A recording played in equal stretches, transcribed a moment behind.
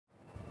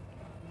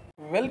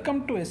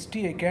Welcome to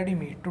ST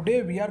Academy.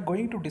 Today we are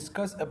going to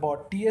discuss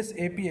about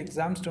TSAP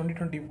exams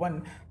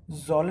 2021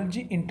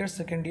 Zoology Inter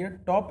Second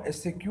Year top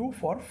SAQ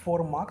for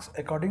 4 marks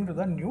according to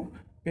the new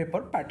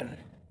paper pattern.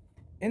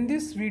 In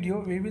this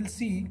video we will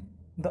see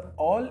the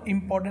all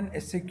important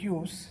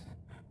SAQs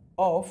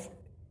of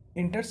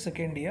Inter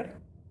Second Year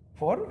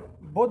for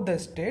both the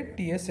state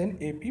TS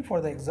and AP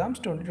for the exams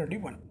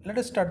 2021. Let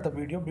us start the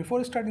video.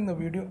 Before starting the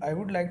video, I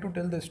would like to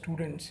tell the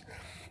students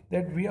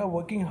that we are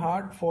working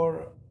hard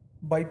for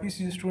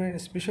BPC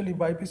students, especially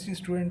BPC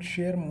students.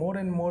 Share more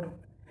and more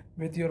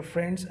with your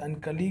friends and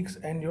colleagues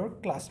and your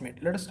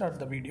classmates. Let us start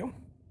the video.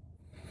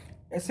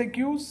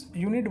 SAQs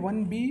Unit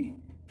 1B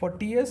for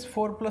TS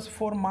 4 plus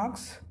 4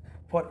 marks.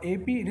 For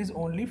AP it is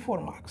only 4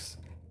 marks.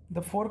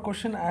 The 4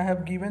 question I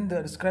have given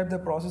describe the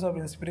process of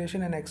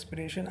inspiration and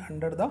expiration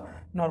under the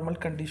normal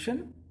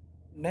condition.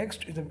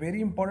 Next is a very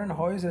important,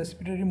 how is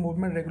respiratory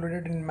movement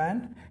regulated in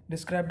man?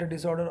 Describe the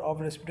disorder of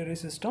respiratory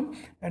system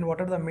and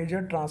what are the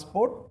major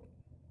transport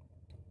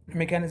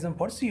mechanism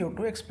for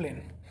CO2,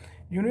 explain.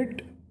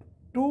 Unit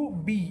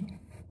 2B,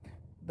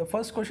 the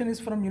first question is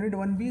from Unit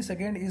 1B,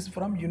 second is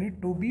from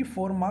Unit 2B,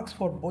 4 marks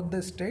for both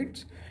the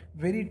states.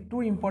 Very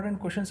two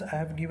important questions I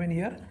have given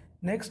here.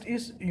 Next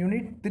is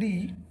Unit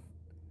 3,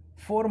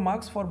 4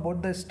 marks for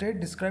both the state.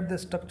 Describe the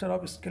structure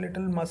of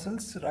skeletal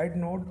muscles, right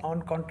node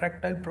on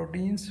contractile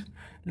proteins,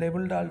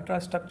 label the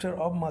ultrastructure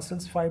of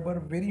muscles fiber.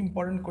 Very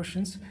important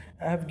questions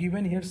I have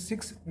given here,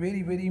 6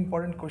 very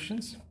important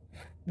questions.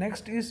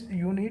 Next is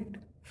Unit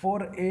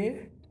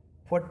 4A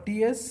for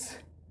TS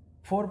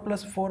 4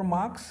 plus 4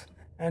 marks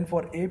and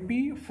for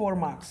AP 4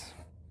 marks.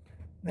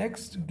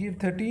 Next, give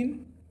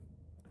 13.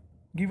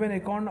 Give an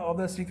account of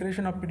the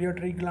secretion of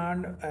pituitary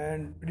gland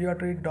and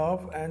pituitary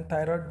duct and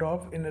thyroid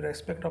duct in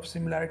respect of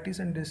similarities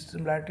and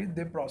dissimilarities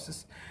they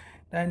process.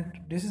 And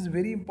this is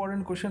very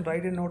important question.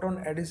 Write a note on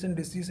Addison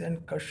disease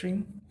and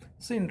Cushing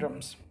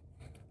syndromes.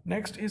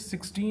 Next is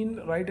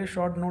 16. Write a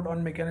short note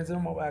on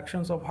mechanism of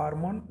actions of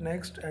hormone.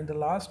 Next, and the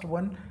last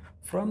one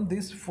from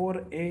this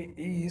 4A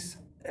is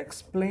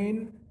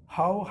explain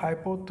how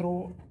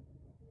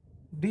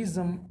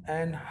hypothyroidism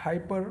and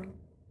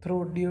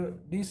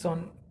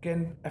hyperthyroidism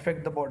can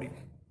affect the body.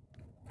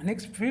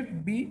 Next,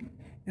 5B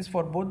is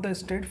for both the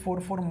state 4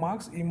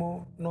 marks.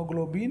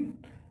 Immunoglobulin.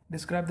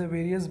 Describe the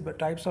various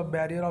types of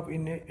barrier of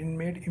innate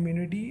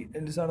immunity,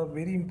 and these are the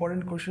very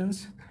important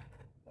questions.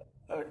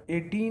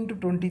 18 to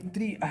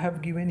 23 I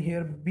have given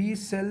here. B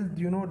cell,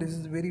 this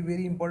is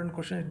very important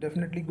question. It's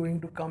definitely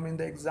going to come in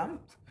the exam.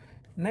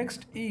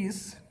 Next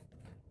is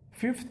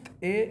 5th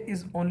A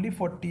is only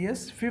for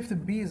TS,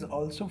 5th B is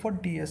also for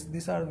TS.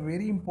 These are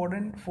very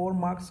important 4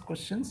 marks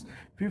questions.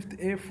 5th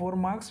A 4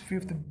 marks,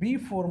 5th B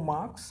 4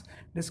 marks.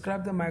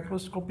 Describe the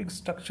microscopic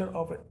structure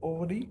of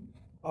ovary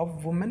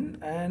of women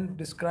and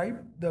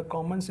describe the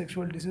common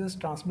sexual diseases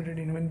transmitted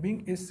in human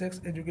being. Is sex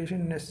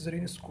education necessary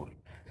in school?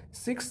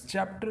 6th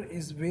chapter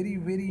is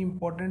very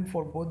important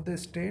for both the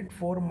state.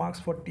 4 marks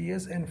for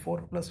TS and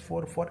 4 plus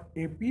 4 for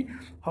AP.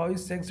 How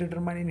is sex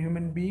determined in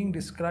human being?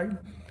 Describe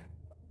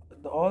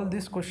all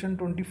this question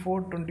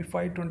 24,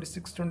 25,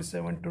 26,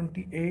 27,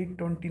 28,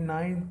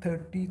 29,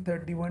 30,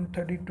 31,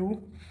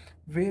 32.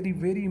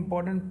 Very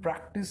important.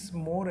 Practice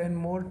more and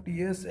more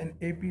TS and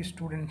AP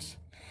students.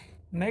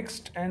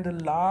 Next and the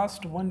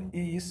last one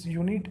is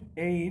Unit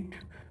 8.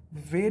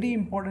 Very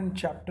important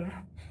chapter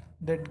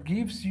that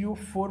gives you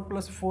 4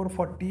 plus 4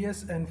 for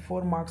TS and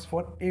 4 marks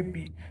for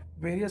AP.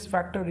 Various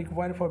factors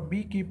required for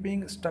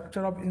beekeeping.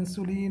 Structure of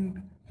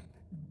insulin.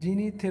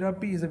 Gene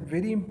therapy is a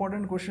very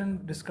important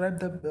question.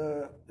 Describe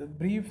the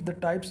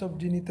types of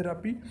gene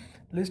therapy.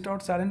 List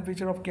out silent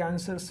feature of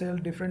cancer cell,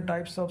 different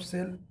types of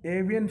cell.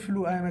 Avian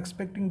flu, I am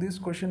expecting this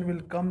question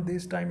will come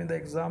this time in the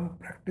exam.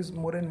 Practice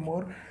more and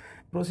more.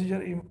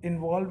 Procedure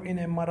involved in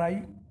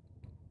MRI.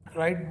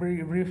 Write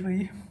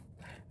briefly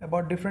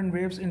about different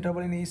waves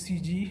interval in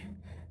ECG.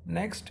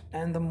 Next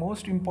and the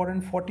most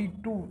important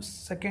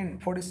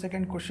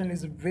 42nd question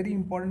is a very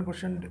important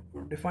question.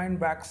 Define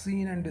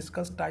vaccine and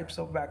discuss types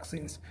of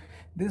vaccines.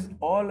 This is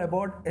all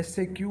about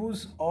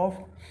SAQs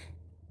of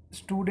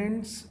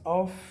students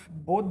of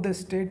both the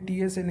state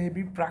TS and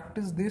AB.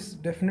 Practice this,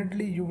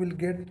 definitely you will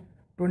get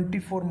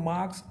 24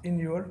 marks in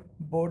your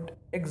board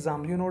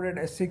exam. You know that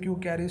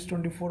SAQ carries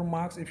 24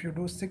 marks. If you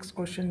do 6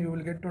 questions, you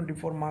will get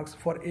 24 marks.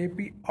 For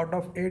AP, out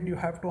of 8 you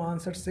have to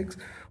answer 6.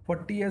 For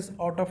TS,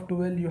 out of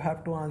 12 you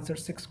have to answer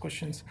 6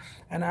 questions.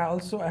 And I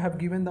have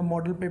given the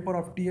model paper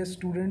of TS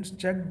students.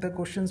 Check the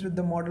questions with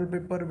the model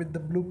paper with the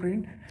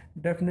blueprint.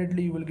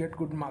 Definitely you will get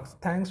good marks.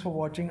 Thanks for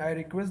watching. I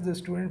request the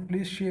student,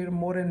 please share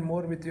more and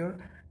more with your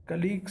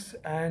colleagues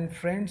and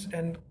friends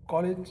and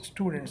college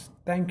students.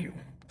 Thank you.